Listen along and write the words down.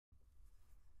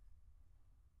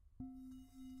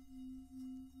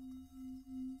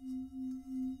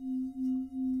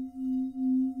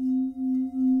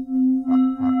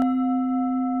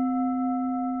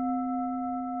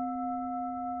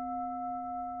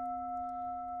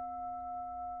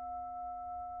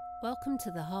Welcome to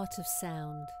the Heart of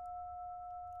Sound.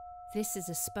 This is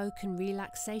a spoken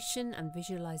relaxation and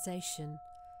visualization,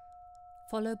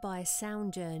 followed by a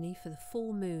sound journey for the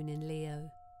full moon in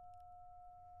Leo.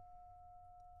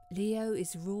 Leo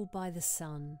is ruled by the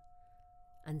sun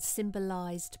and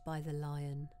symbolized by the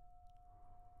lion.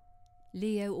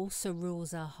 Leo also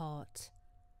rules our heart,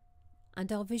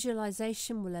 and our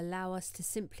visualization will allow us to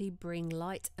simply bring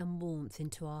light and warmth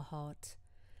into our heart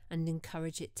and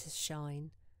encourage it to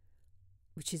shine,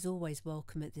 which is always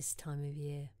welcome at this time of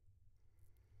year.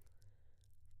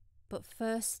 But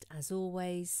first, as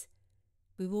always,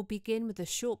 we will begin with a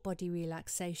short body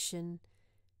relaxation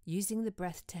using the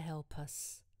breath to help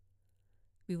us.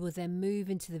 We will then move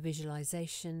into the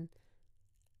visualization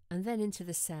and then into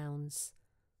the sounds,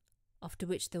 after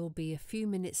which there will be a few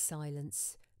minutes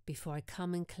silence before I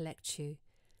come and collect you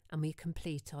and we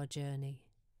complete our journey.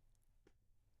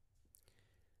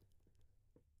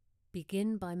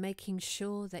 Begin by making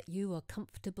sure that you are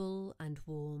comfortable and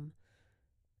warm,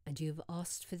 and you have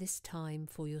asked for this time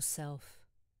for yourself.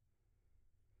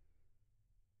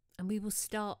 And we will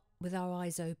start with our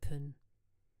eyes open.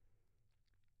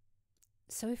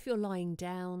 So if you're lying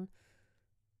down,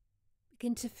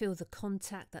 begin to feel the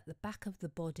contact that the back of the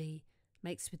body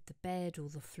makes with the bed or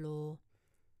the floor.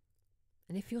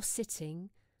 And if you're sitting,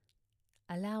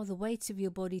 allow the weight of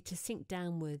your body to sink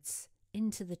downwards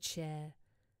into the chair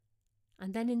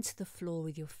and then into the floor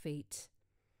with your feet.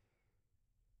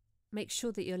 Make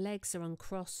sure that your legs are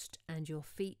uncrossed and your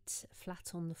feet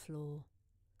flat on the floor.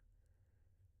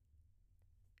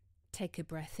 Take a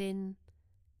breath in,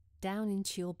 down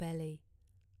into your belly,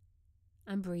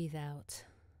 and breathe out,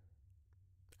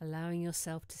 allowing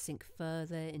yourself to sink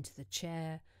further into the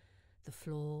chair, the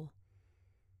floor,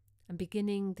 and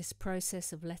beginning this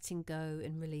process of letting go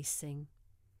and releasing.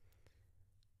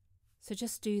 So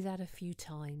just do that a few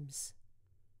times.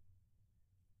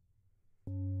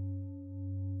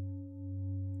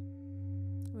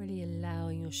 Really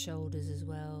allowing your shoulders as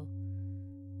well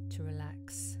to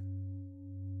relax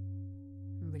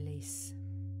and release.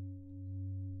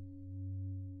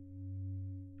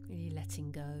 Really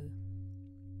letting go.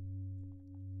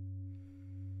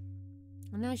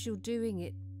 And as you're doing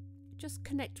it, just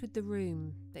connect with the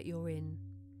room that you're in,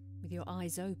 with your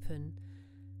eyes open,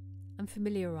 and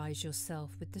familiarise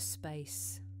yourself with the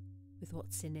space, with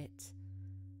what's in it.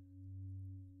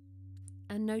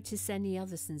 And notice any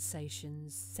other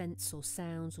sensations, scents or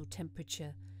sounds or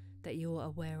temperature that you're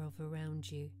aware of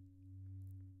around you.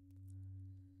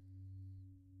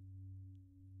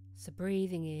 So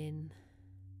breathing in,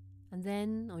 and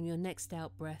then on your next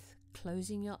out breath,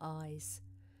 closing your eyes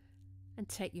and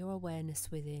take your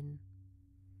awareness within.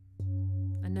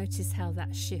 And notice how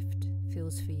that shift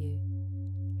feels for you.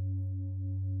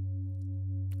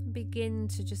 And begin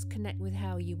to just connect with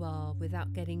how you are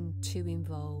without getting too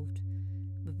involved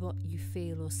with what you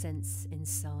feel or sense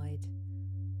inside.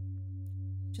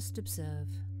 Just observe.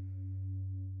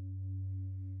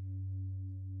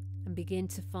 And begin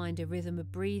to find a rhythm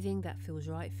of breathing that feels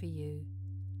right for you.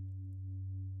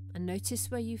 And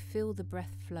notice where you feel the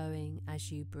breath flowing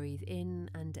as you breathe in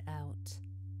and out.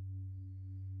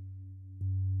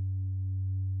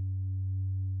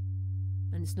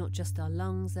 And it's not just our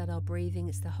lungs that are breathing,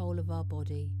 it's the whole of our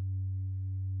body.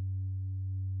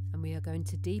 And we are going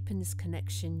to deepen this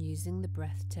connection using the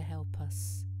breath to help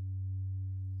us.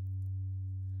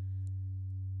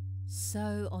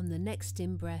 So on the next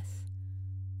in-breath,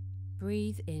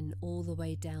 breathe in all the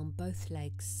way down both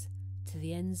legs to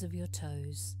the ends of your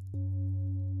toes.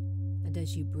 And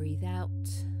as you breathe out,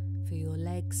 feel your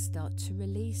legs start to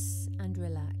release and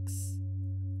relax.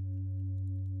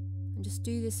 And just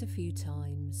do this a few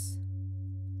times.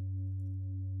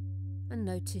 And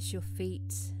notice your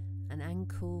feet and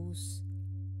ankles,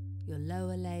 your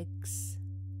lower legs,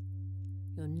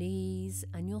 your knees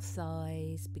and your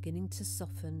thighs beginning to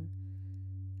soften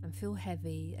and feel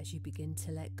heavy as you begin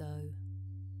to let go.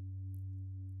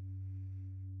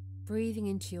 Breathing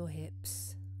into your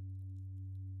hips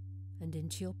and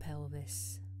into your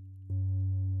pelvis.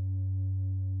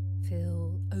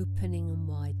 Feel opening and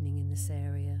widening in this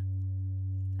area,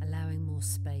 allowing more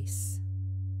space.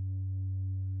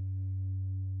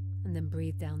 And then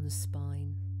breathe down the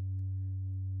spine.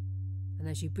 And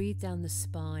as you breathe down the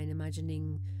spine,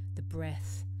 imagining the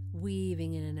breath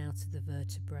weaving in and out of the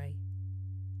vertebrae,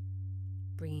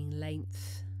 bringing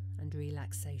length and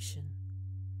relaxation.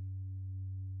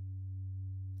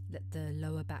 Let the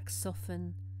lower back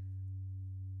soften,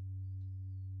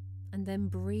 and then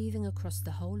breathing across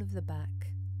the whole of the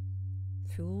back,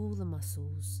 through all the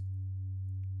muscles,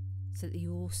 so that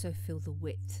you also feel the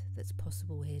width that's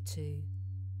possible here too.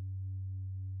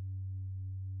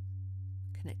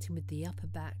 connecting with the upper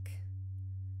back.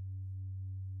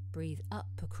 Breathe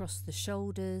up across the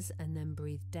shoulders and then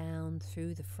breathe down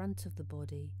through the front of the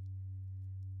body,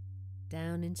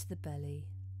 down into the belly.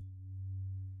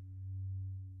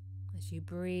 As you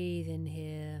breathe in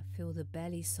here, feel the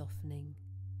belly softening,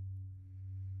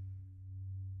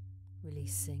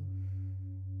 releasing.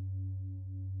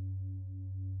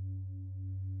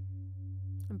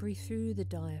 And breathe through the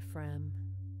diaphragm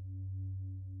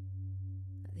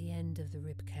at the end of the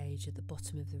rib cage, at the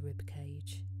bottom of the rib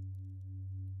cage.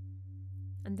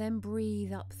 And then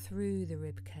breathe up through the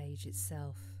rib cage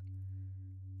itself.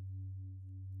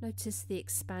 Notice the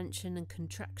expansion and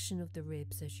contraction of the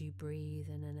ribs as you breathe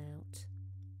in and out.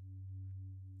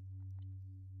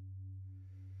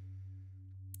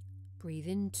 Breathe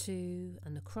into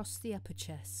and across the upper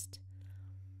chest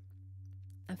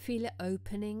and feel it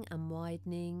opening and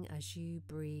widening as you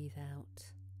breathe out.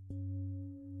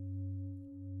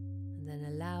 And then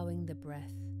allowing the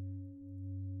breath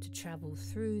to travel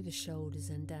through the shoulders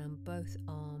and down both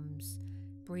arms,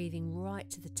 breathing right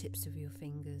to the tips of your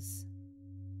fingers.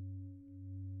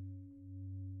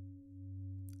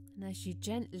 And as you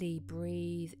gently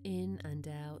breathe in and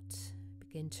out,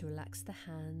 begin to relax the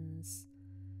hands,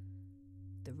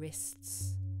 the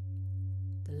wrists,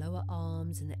 the lower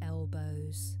arms and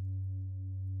elbows,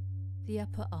 the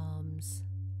upper arms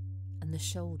and the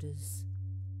shoulders.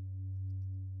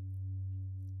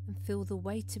 And feel the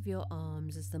weight of your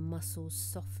arms as the muscles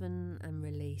soften and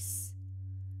release.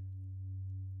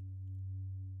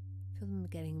 Feel them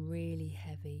getting really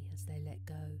heavy as they let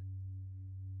go.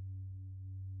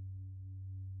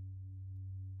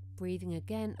 Breathing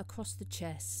again across the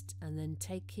chest and then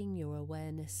taking your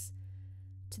awareness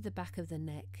to the back of the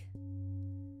neck.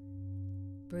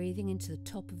 Breathing into the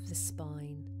top of the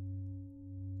spine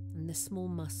and the small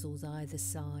muscles either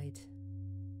side.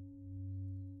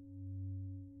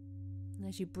 And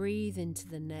as you breathe into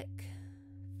the neck,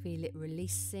 feel it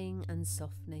releasing and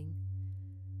softening.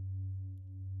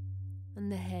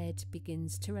 And the head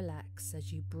begins to relax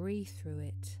as you breathe through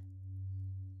it.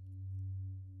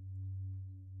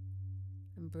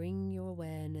 And bring your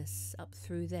awareness up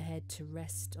through the head to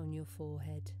rest on your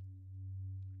forehead.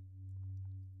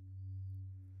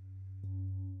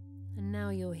 And now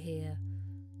you're here.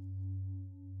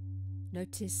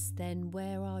 Notice then,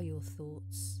 where are your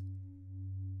thoughts?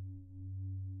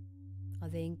 Are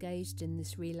they engaged in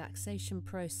this relaxation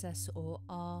process, or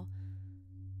are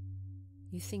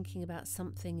you thinking about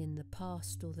something in the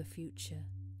past or the future?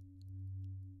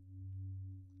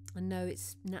 I know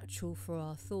it's natural for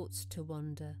our thoughts to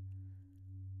wander,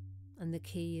 and the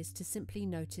key is to simply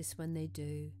notice when they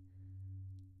do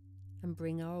and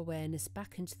bring our awareness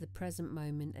back into the present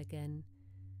moment again,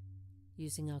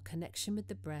 using our connection with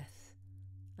the breath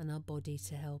and our body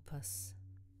to help us.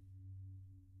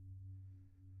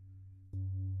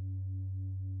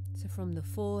 So from the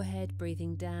forehead,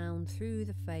 breathing down through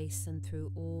the face and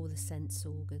through all the sense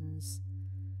organs,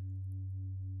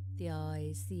 the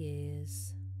eyes, the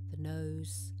ears, the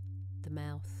nose, the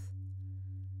mouth,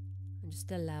 and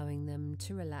just allowing them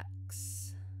to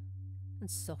relax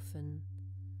and soften,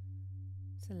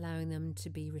 just allowing them to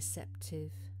be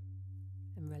receptive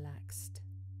and relaxed.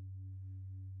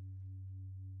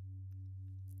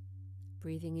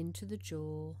 Breathing into the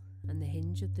jaw and the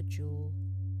hinge of the jaw,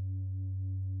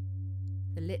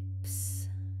 the lips,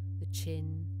 the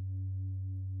chin,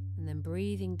 and then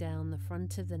breathing down the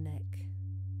front of the neck,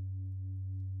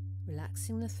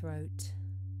 relaxing the throat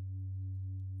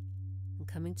and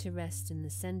coming to rest in the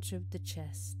center of the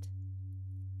chest,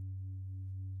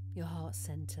 your heart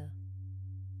center.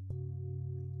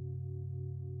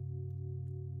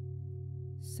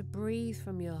 So breathe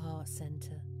from your heart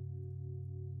center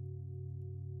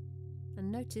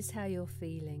and notice how you're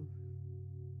feeling.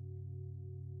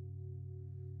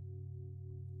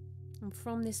 And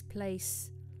from this place,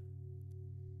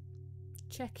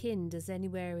 check in, does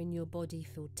anywhere in your body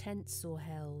feel tense or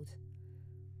held?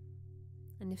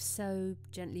 And if so,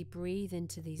 gently breathe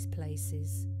into these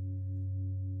places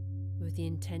with the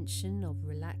intention of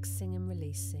relaxing and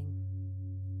releasing.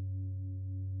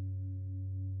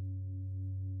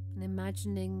 And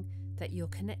imagining that you're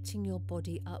connecting your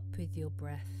body up with your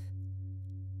breath,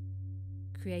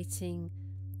 creating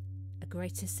a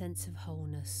greater sense of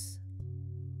wholeness.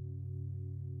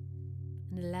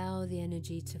 And allow the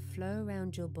energy to flow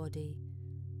around your body,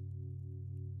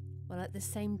 while at the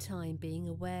same time being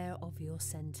aware of your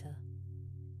center.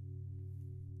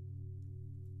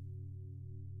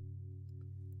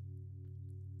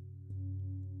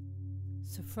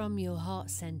 So from your heart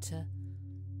center,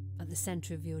 at the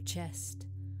center of your chest,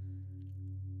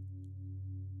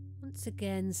 Once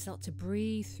again, start to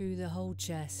breathe through the whole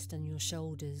chest and your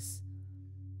shoulders.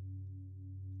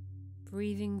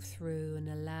 Breathing through and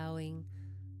allowing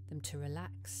them to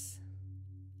relax.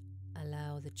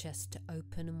 Allow the chest to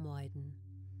open and widen.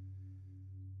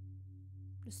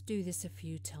 Just do this a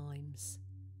few times.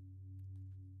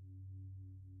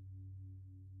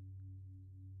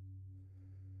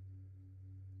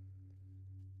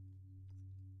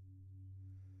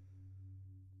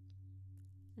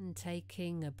 And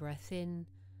taking a breath in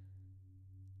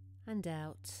and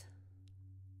out.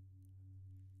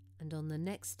 And on the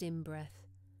next in-breath,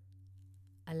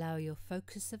 allow your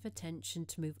focus of attention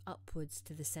to move upwards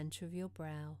to the center of your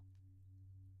brow.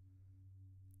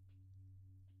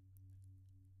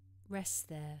 Rest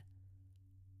there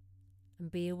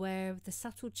and be aware of the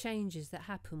subtle changes that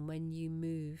happen when you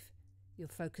move your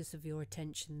focus of your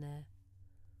attention there.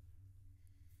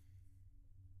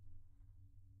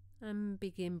 And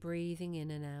begin breathing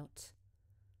in and out,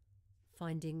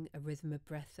 finding a rhythm of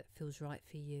breath that feels right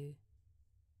for you.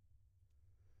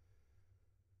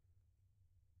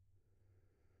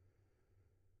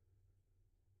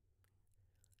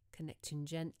 Connecting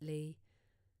gently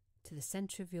to the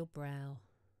center of your brow.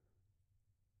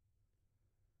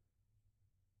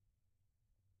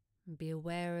 And be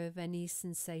aware of any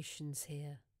sensations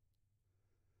here.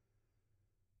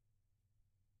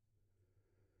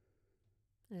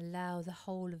 And allow the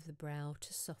whole of the brow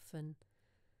to soften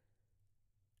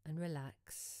and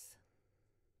relax.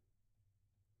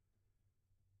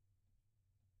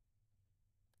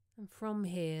 And from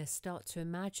here, start to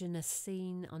imagine a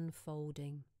scene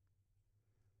unfolding.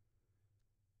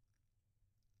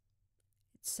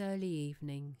 It's early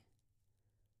evening,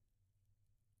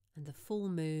 and the full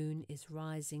moon is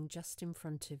rising just in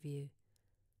front of you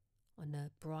on a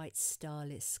bright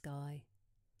starlit sky.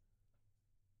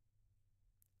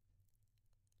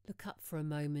 Look up for a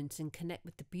moment and connect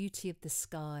with the beauty of the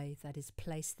sky that is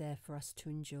placed there for us to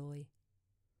enjoy.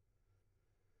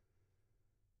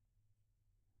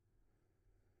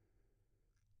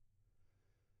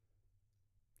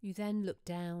 You then look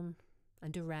down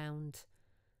and around,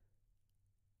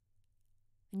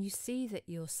 and you see that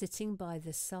you're sitting by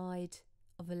the side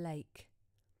of a lake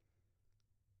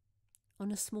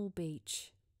on a small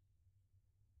beach.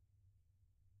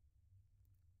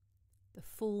 The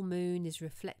full moon is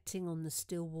reflecting on the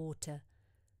still water,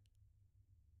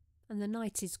 and the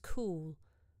night is cool,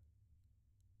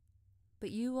 but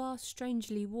you are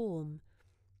strangely warm,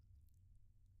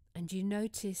 and you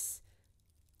notice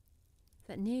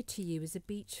that near to you is a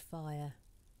beach fire,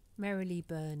 merrily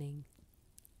burning.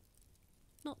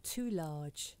 Not too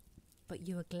large, but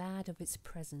you are glad of its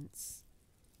presence,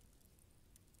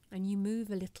 and you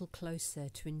move a little closer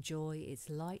to enjoy its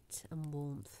light and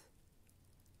warmth.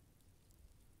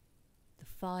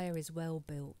 The fire is well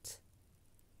built,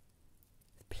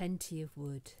 with plenty of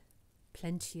wood,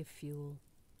 plenty of fuel,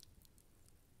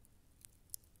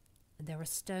 and there are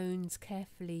stones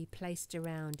carefully placed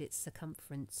around its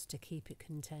circumference to keep it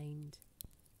contained.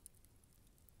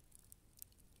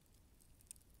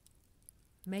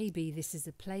 Maybe this is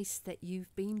a place that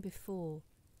you've been before,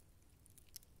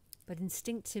 but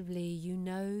instinctively you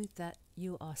know that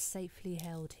you are safely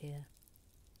held here.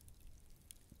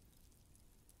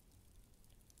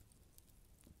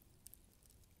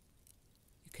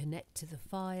 You connect to the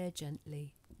fire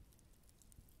gently,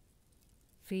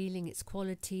 feeling its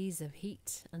qualities of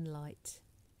heat and light,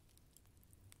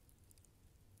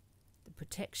 the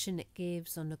protection it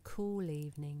gives on a cool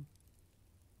evening.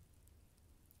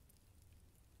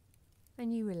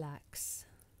 And you relax,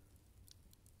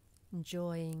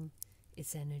 enjoying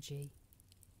its energy.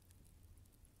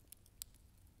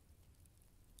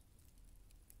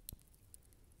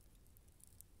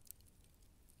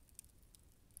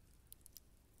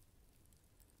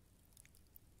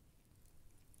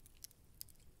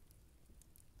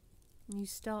 And you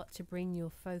start to bring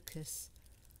your focus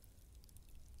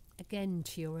again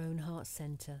to your own heart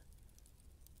center,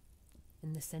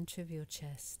 in the center of your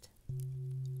chest.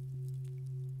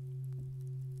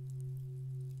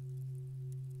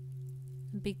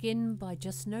 And begin by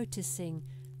just noticing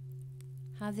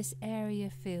how this area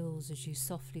feels as you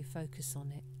softly focus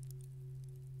on it.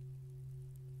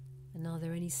 And are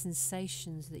there any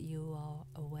sensations that you are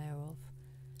aware of?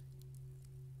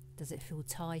 Does it feel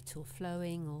tight or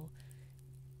flowing, or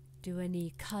do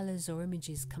any colours or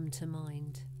images come to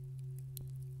mind?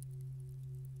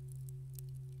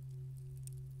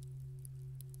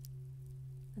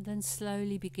 And then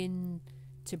slowly begin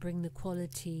to bring the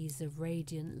qualities of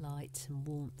radiant light and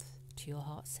warmth to your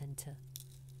heart center.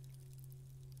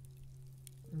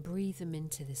 And breathe them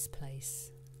into this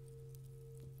place.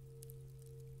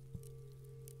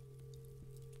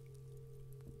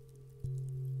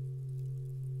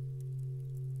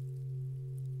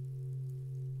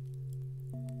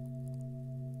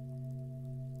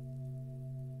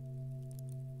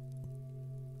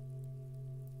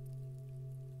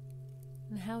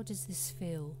 And how does this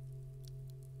feel?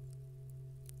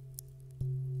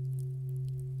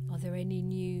 Are there any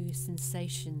new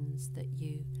sensations that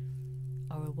you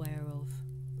are aware of?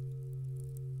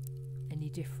 Any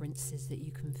differences that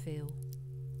you can feel?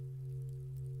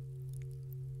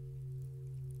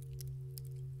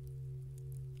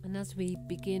 And as we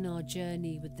begin our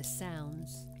journey with the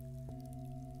sounds,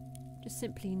 just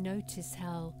simply notice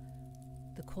how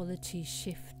the qualities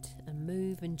shift and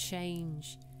move and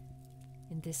change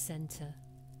in this center.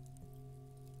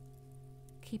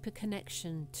 Keep a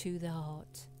connection to the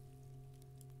heart,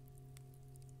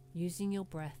 using your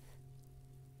breath,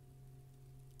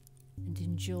 and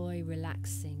enjoy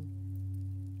relaxing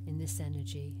in this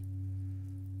energy.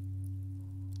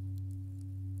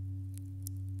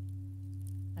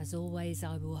 As always,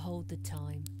 I will hold the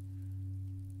time,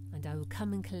 and I will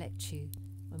come and collect you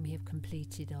when we have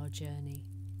completed our journey.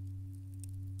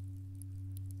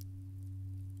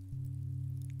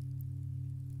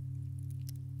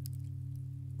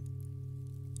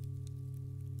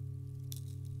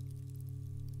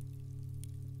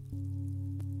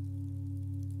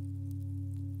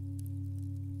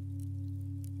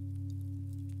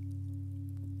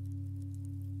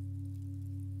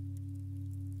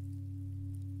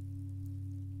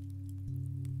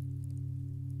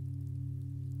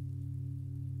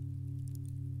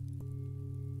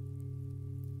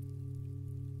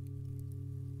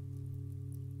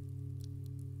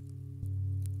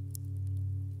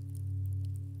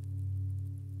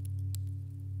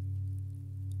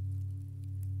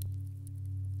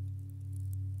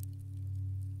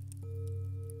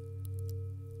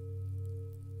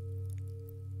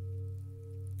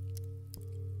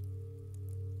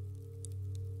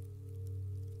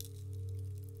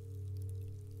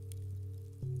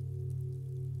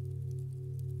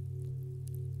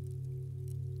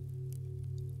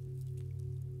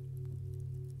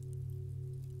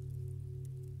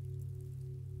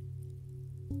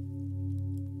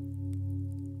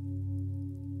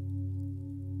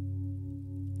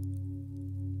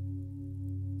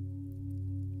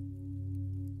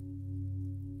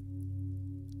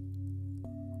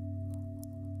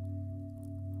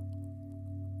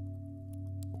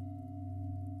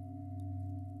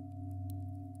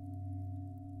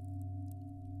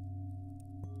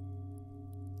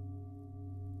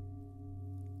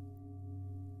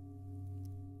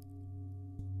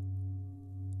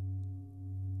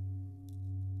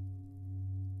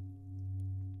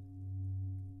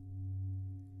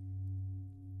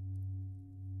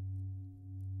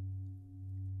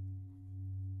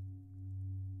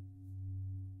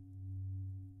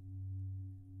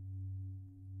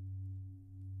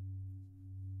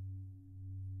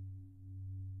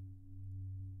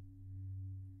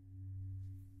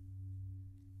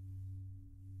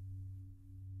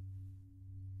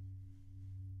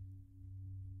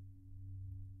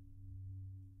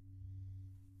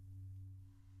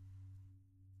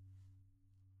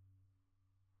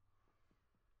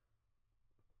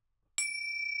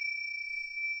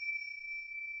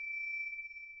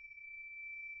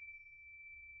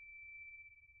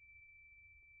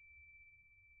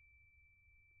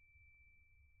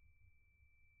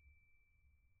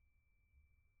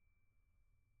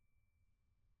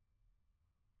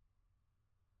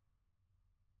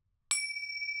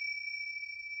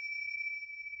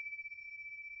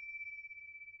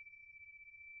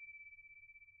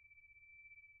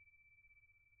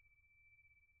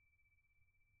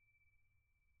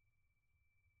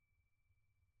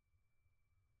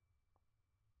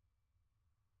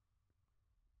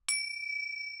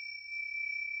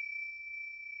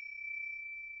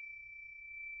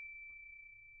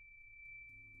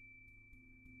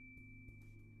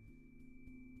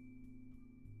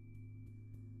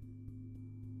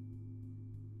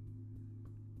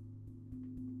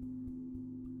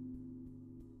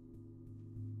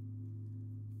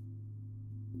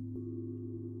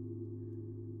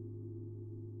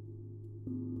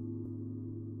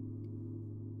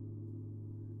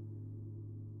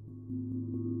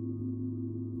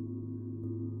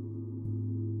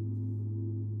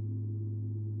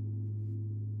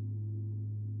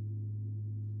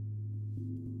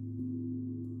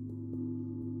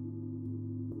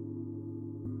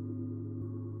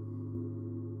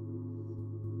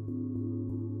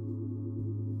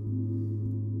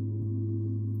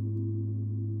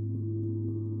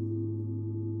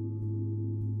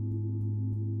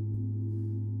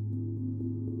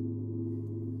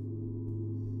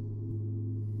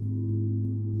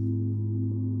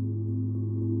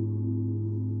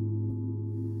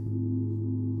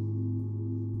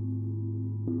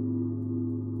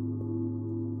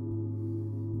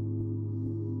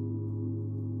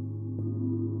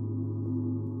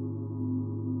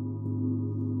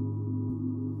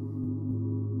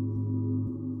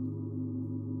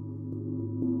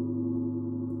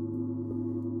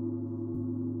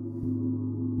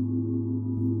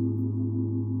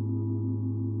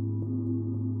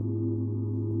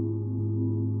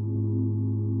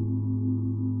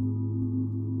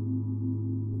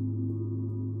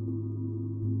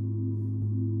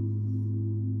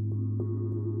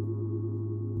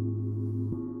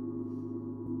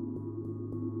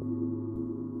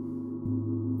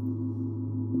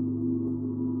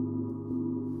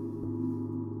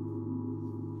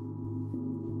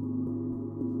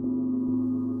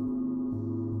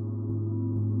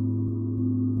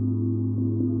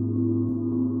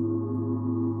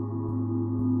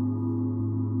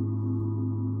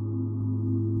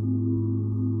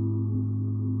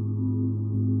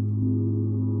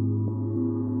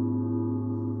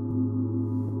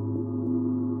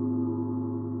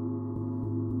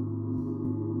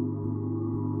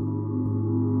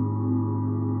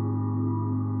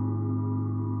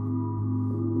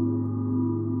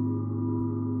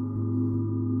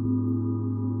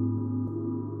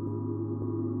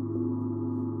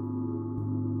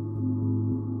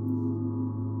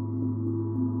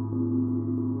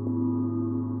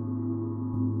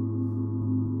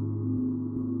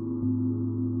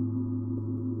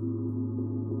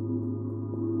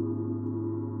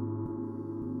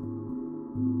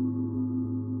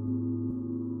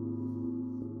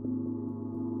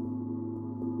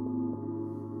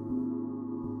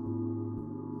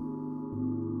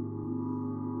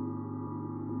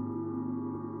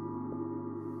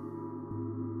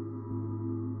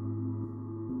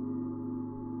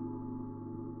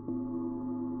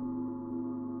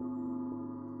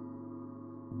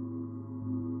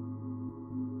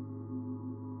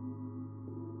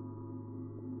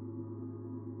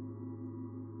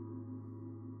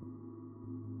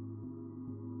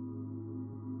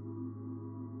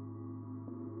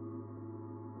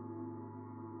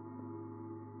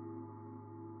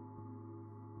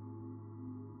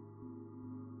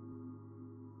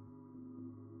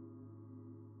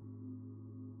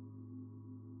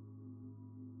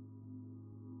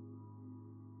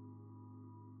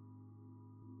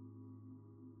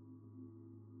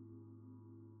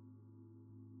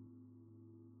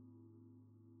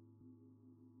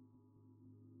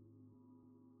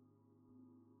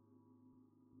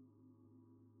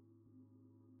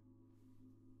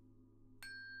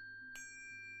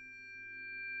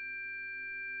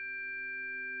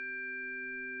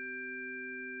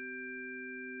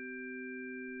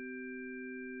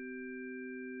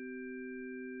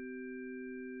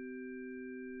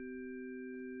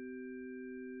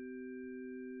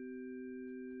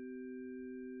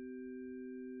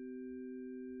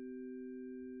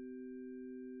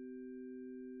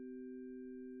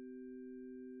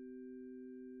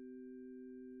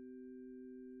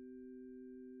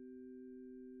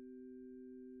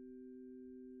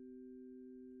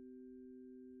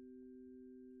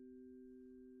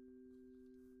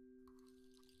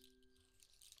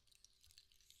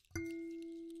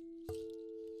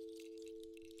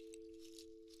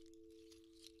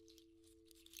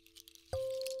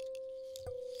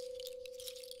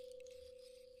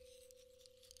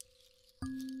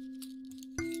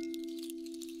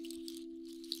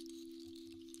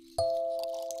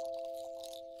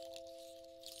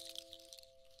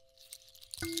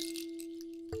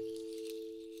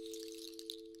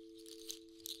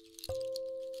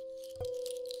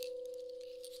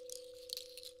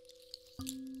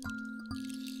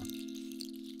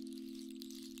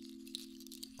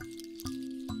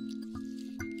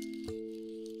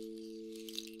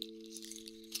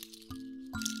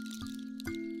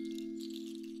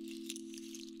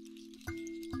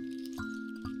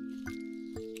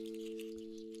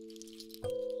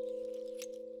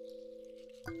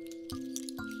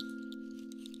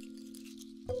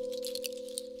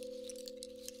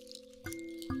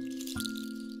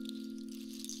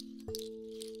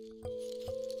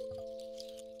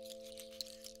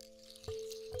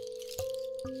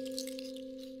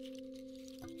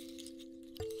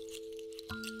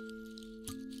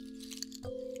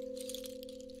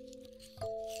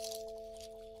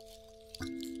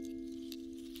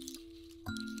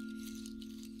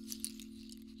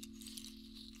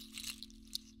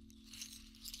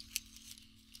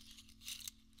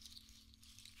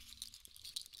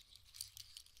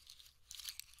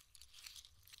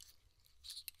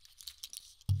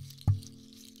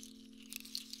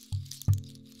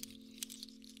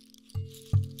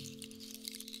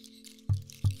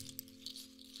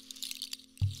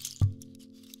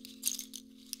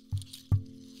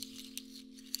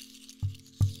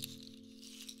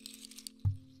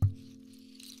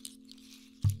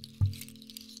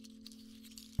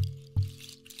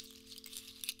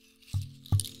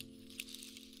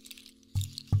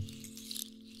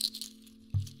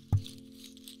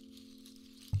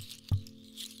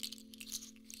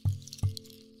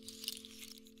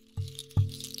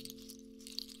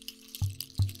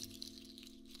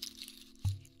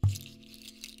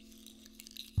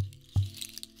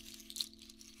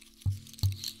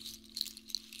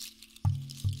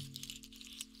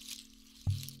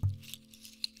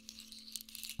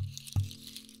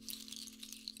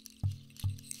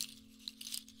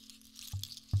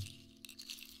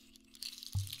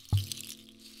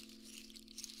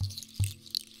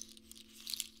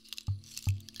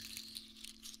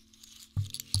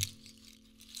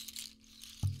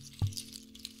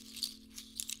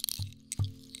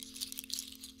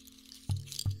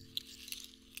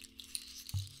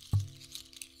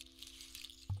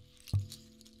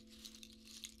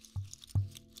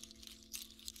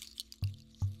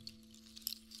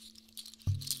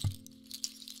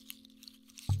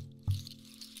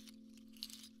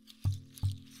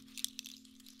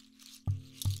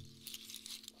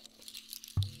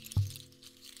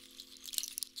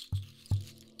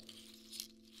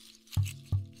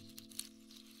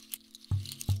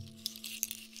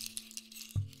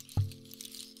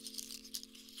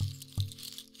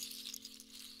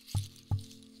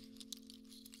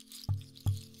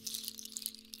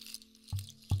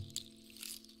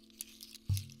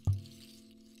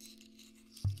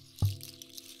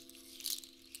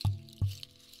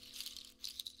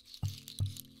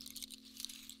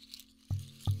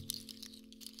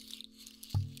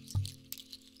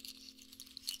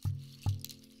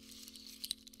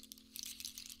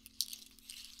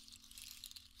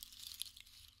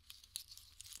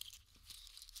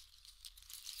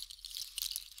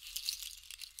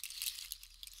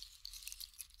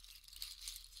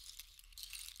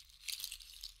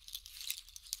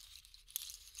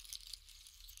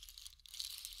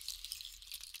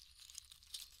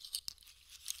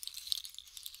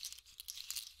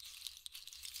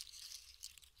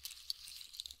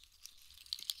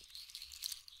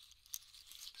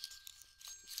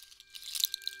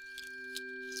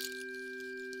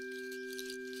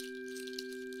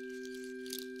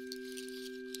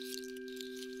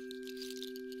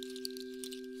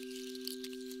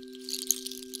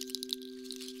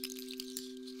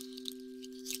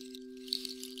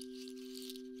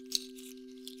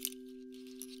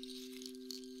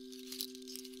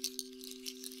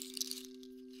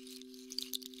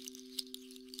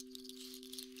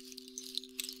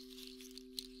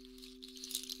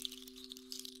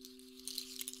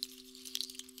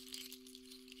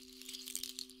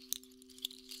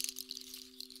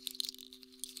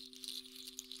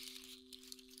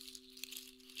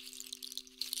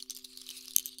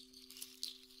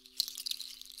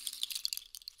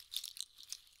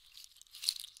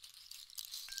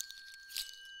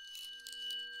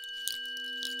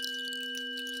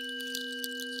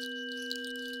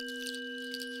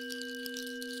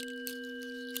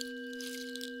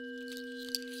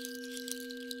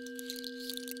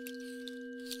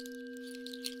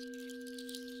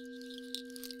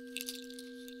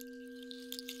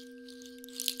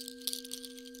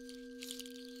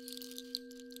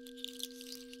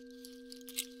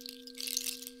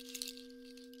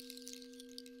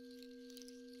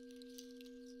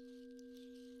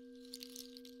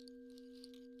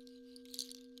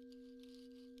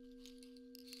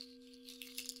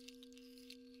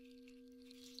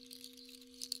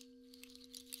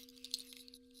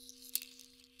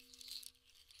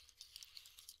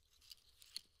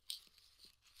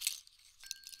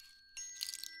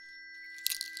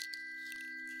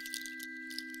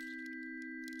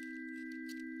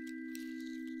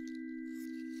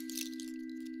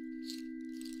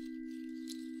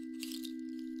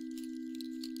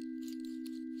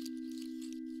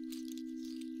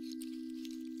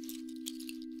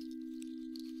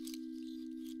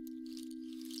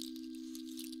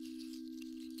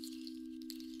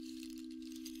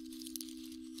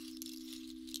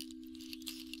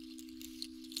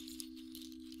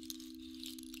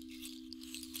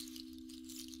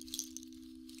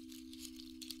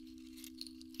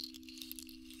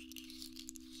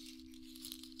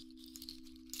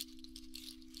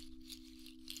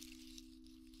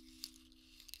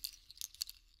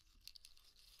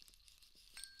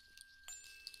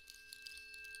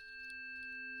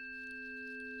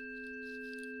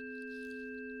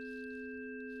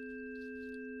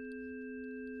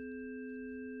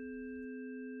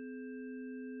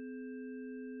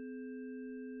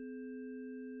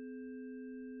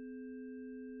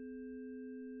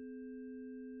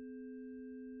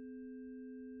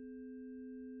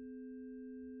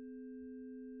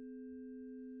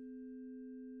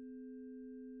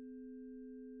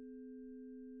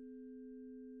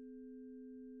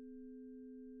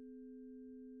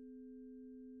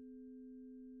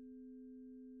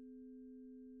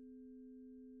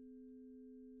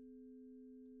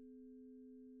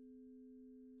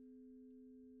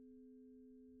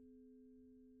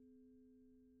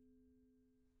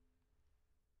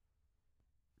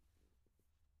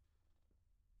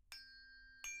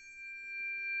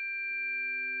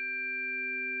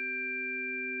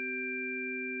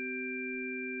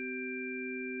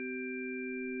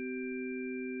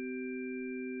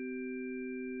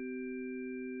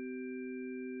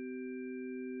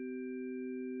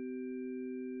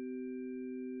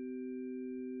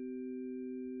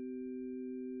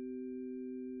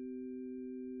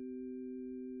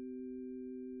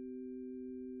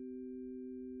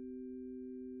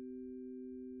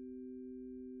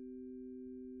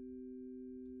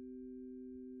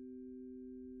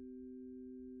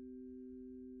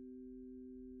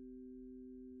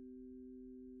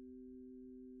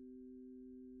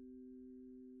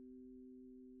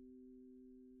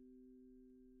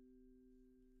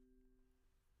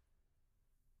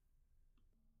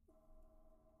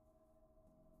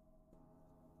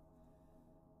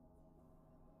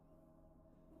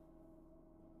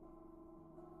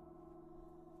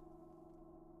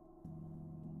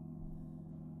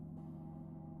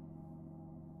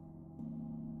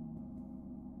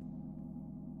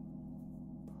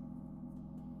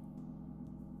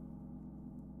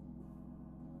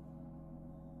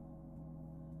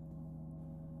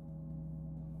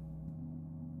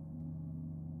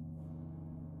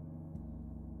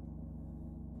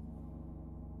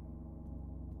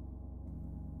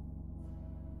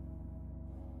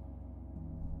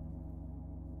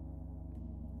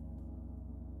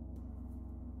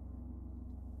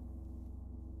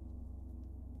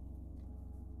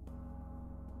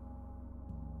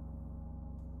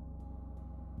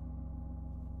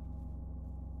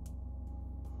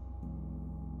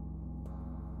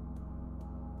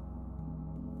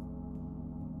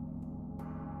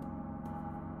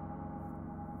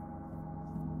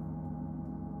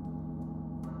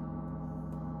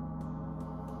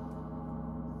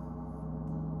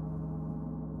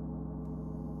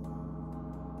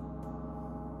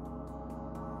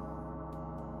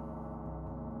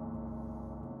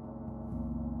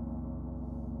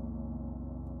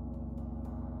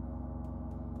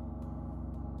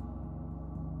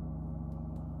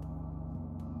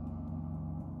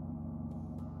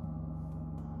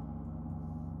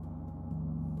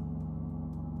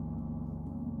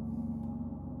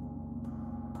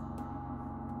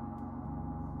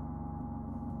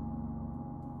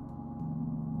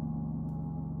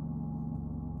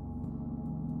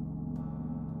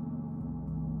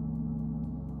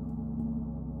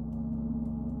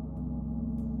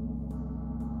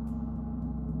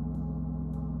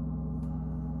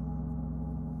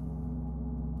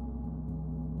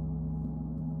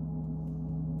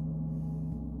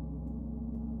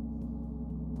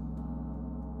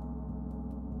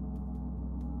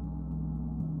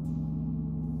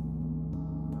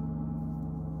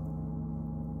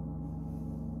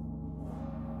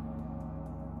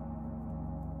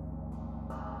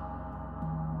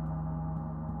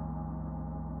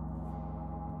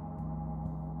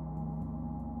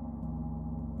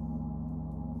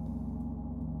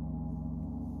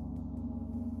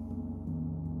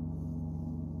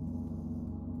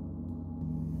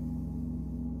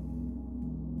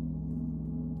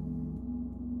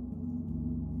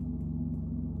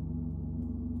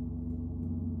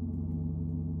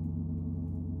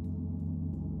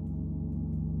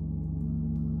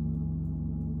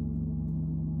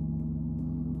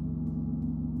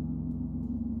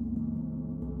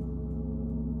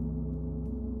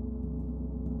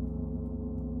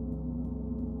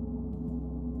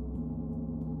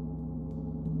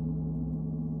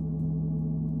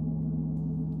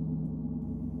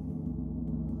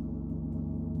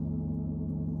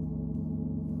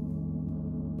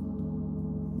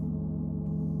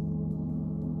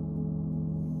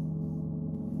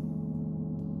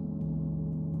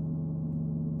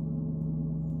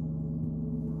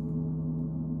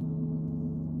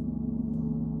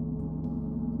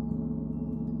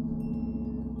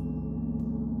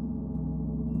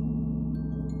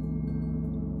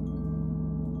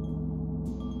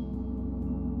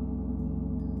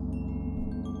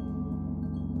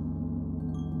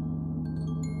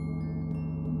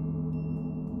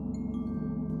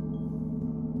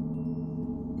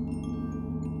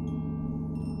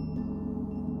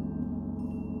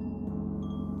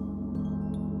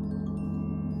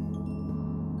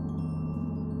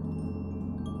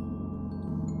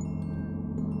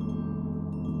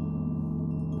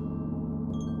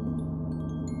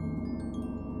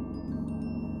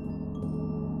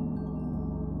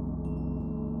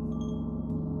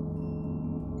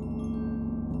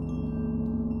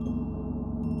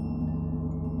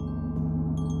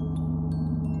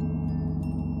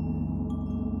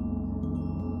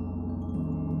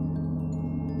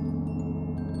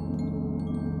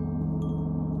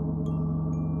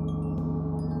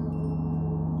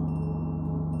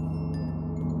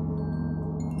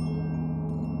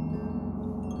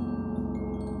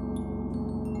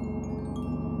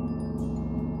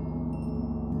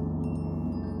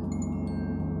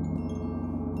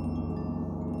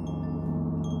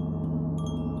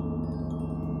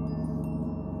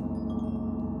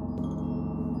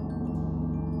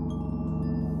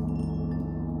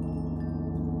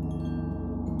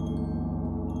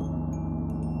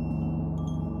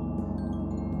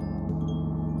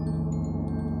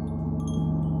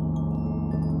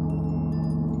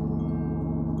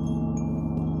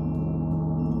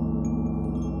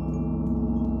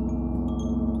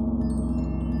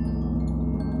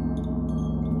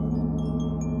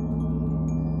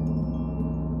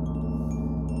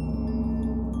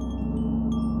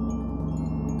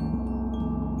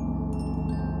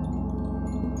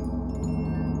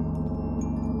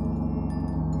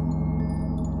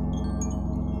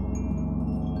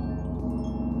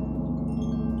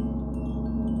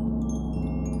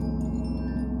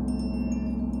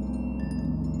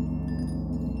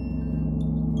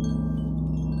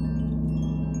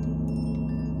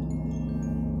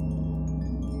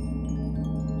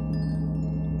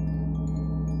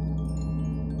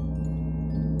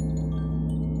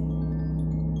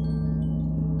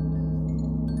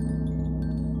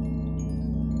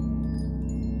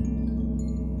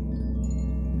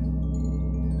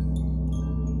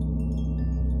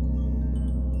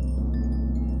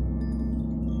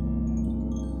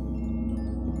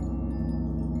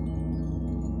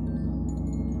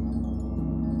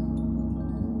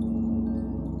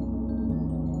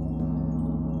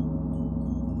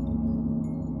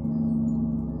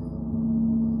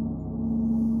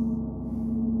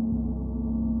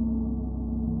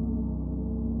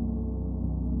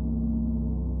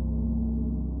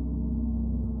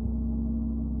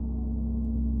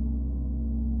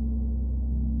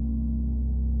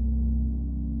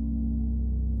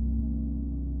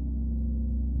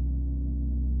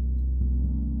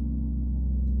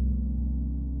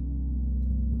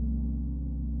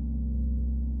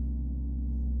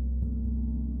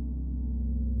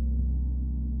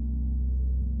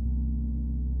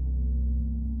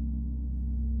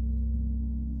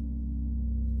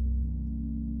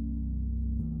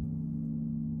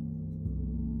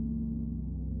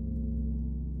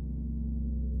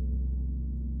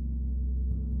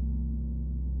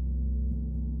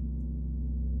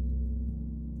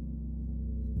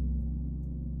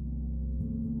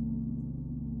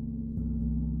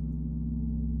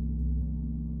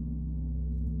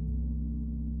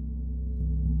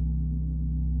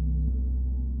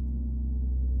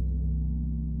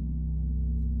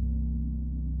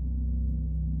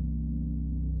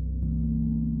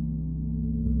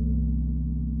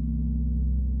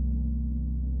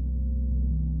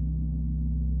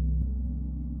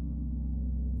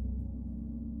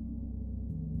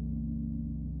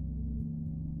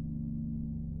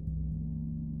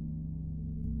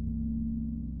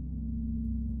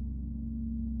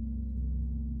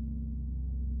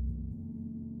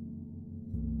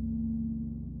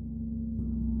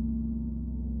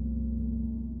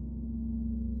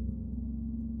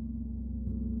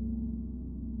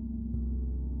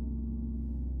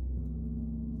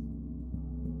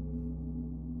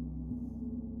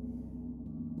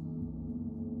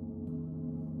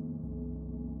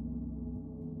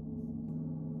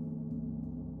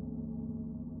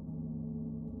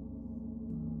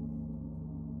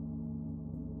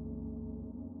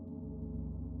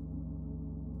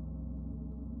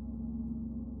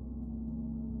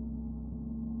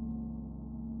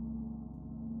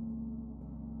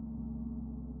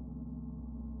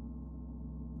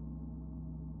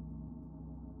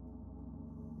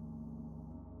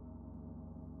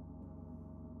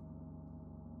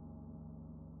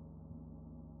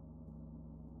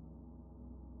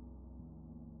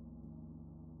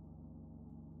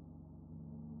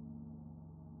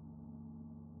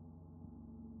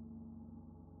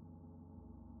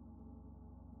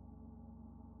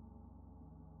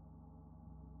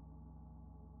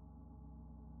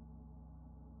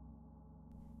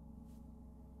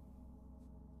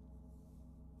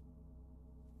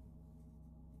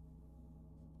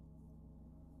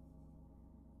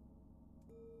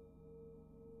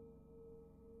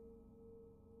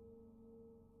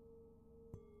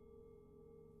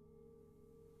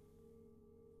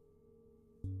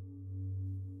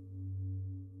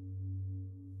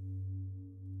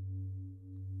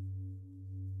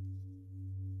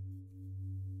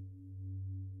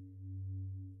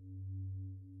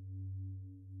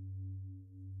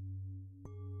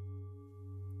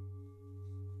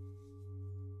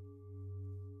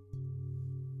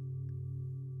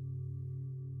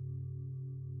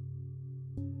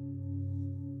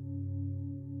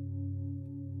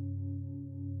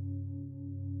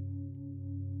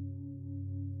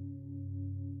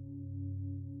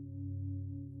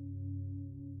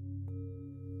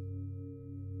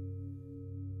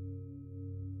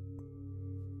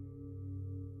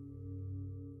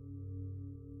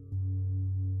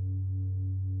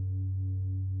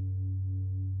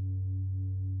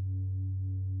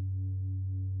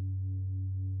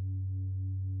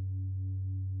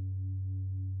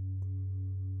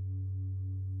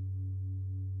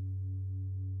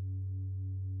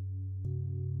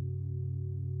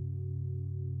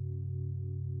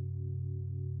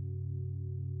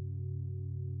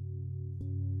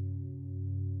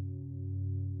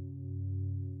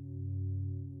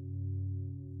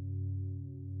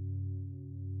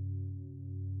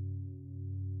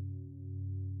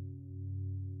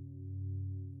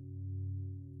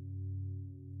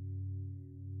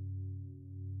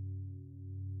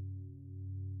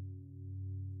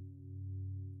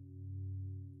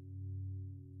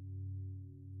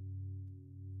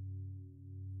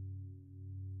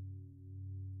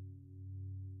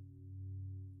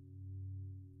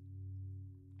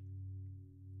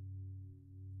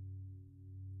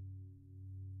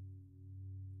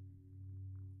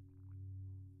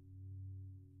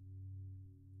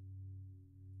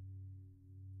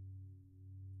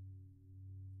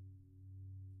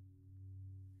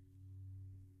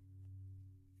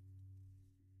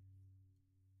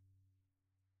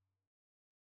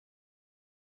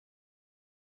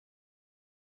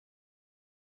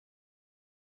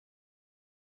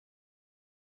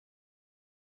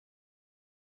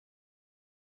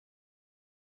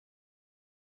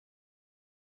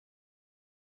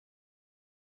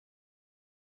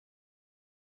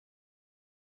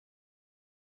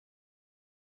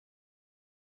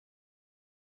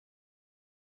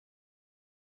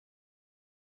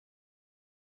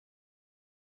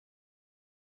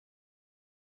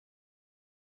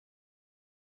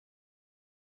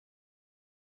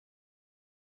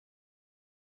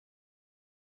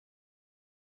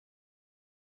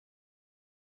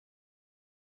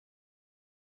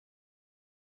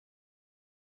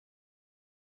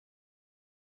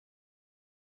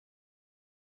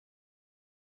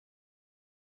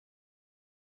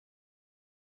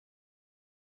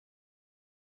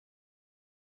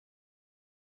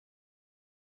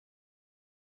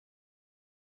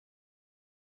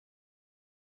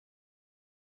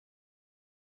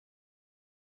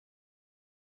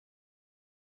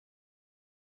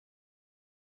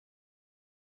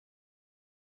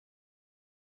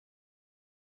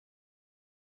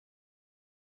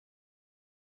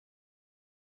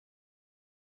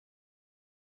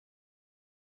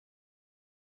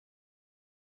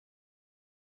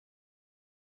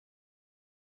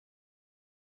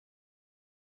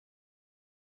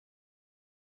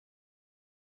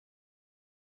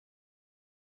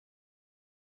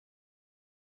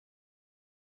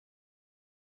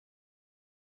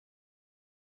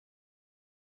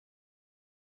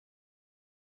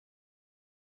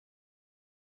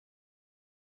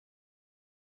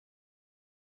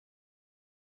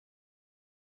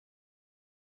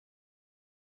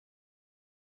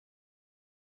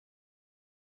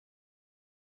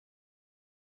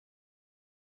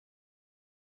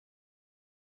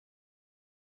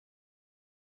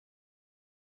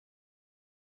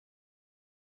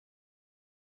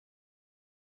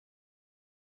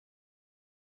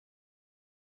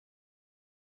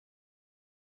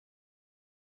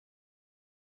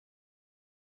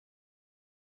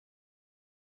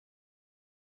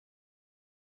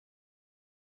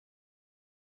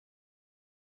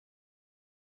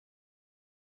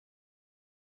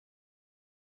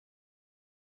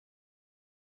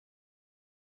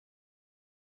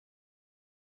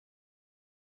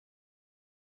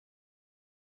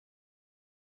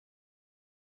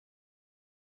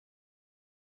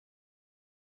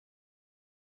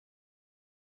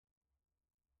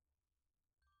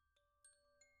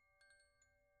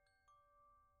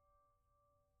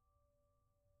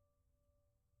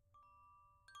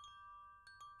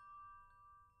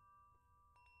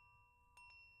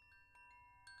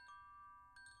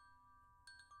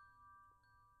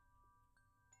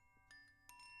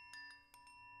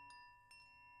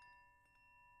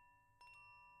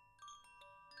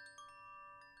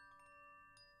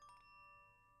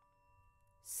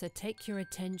 So take your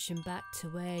attention back to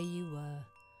where you were,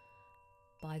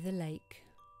 by the lake,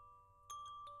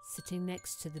 sitting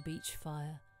next to the beach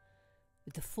fire,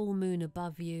 with the full moon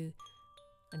above you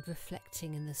and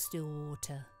reflecting in the still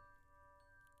water.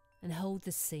 And hold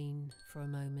the scene for a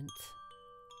moment.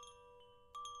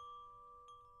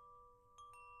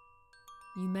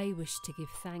 You may wish to give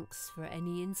thanks for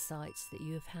any insights that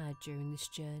you have had during this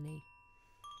journey.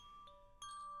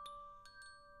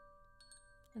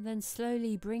 And then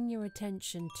slowly bring your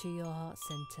attention to your heart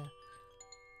center.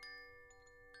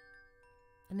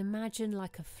 And imagine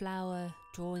like a flower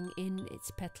drawing in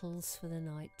its petals for the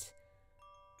night.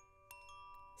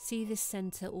 See this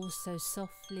center also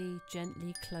softly,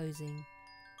 gently closing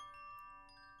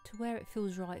to where it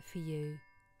feels right for you.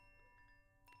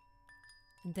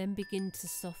 And then begin to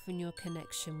soften your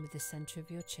connection with the center of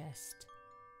your chest.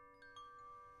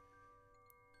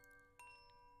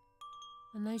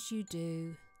 And as you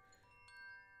do,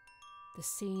 the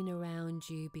scene around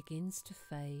you begins to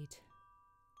fade.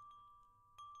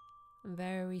 And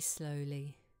very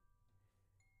slowly,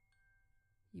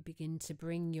 you begin to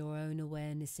bring your own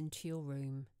awareness into your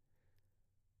room,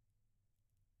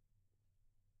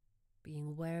 being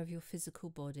aware of your physical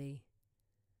body,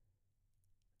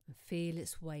 and feel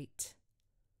its weight,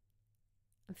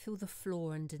 and feel the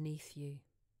floor underneath you.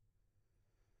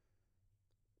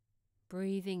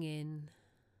 Breathing in,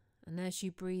 and as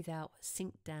you breathe out,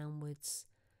 sink downwards,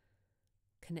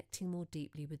 connecting more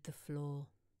deeply with the floor.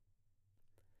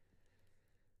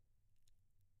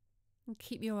 And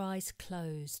keep your eyes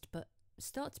closed, but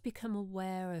start to become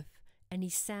aware of any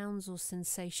sounds or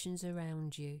sensations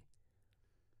around you.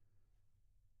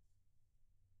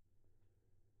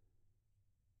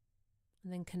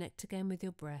 And then connect again with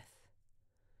your breath.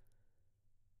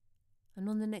 And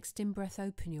on the next in-breath,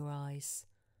 open your eyes,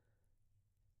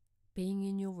 being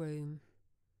in your room.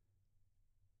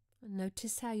 And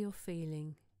notice how you're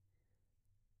feeling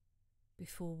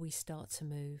before we start to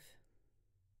move.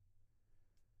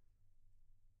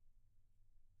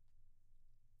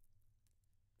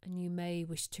 And you may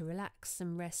wish to relax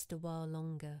and rest a while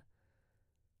longer.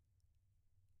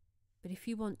 But if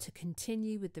you want to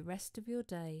continue with the rest of your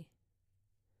day,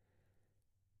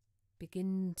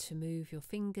 begin to move your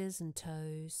fingers and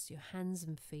toes, your hands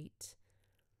and feet,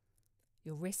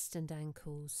 your wrists and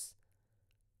ankles.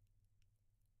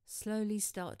 Slowly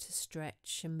start to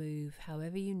stretch and move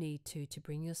however you need to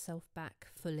bring yourself back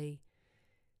fully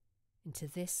into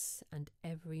this and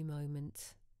every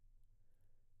moment.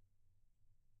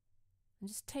 And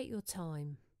just take your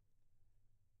time.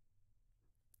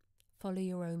 Follow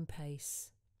your own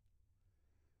pace.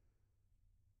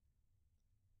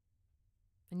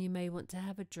 And you may want to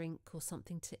have a drink or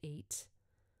something to eat.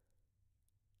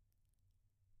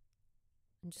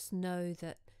 And just know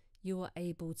that you are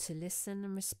able to listen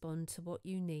and respond to what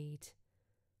you need,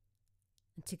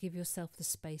 and to give yourself the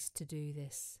space to do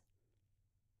this.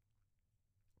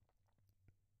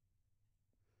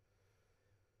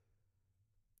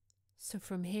 So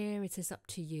from here, it is up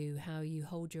to you how you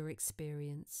hold your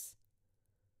experience.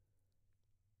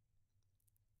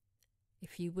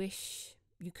 If you wish,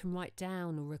 you can write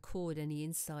down or record any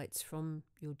insights from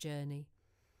your journey.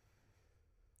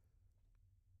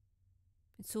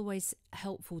 It's always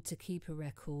helpful to keep a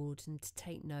record and to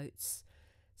take notes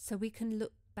so we can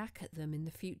look back at them in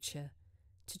the future,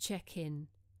 to check in,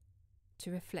 to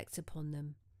reflect upon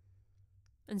them,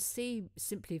 and see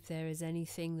simply if there is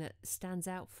anything that stands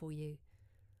out for you.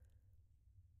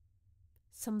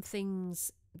 Some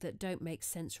things that don't make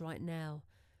sense right now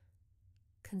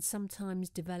can sometimes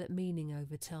develop meaning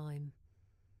over time.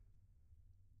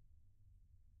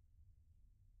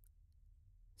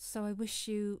 So I wish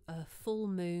you a full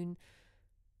moon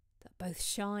that both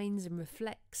shines and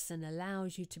reflects and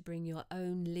allows you to bring your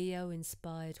own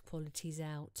Leo-inspired qualities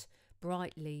out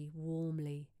brightly,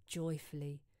 warmly,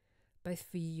 joyfully, both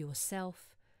for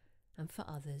yourself and for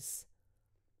others.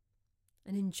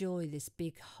 And enjoy this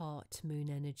big heart moon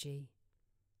energy.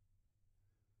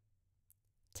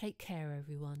 Take care,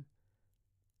 everyone,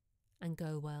 and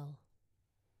go well.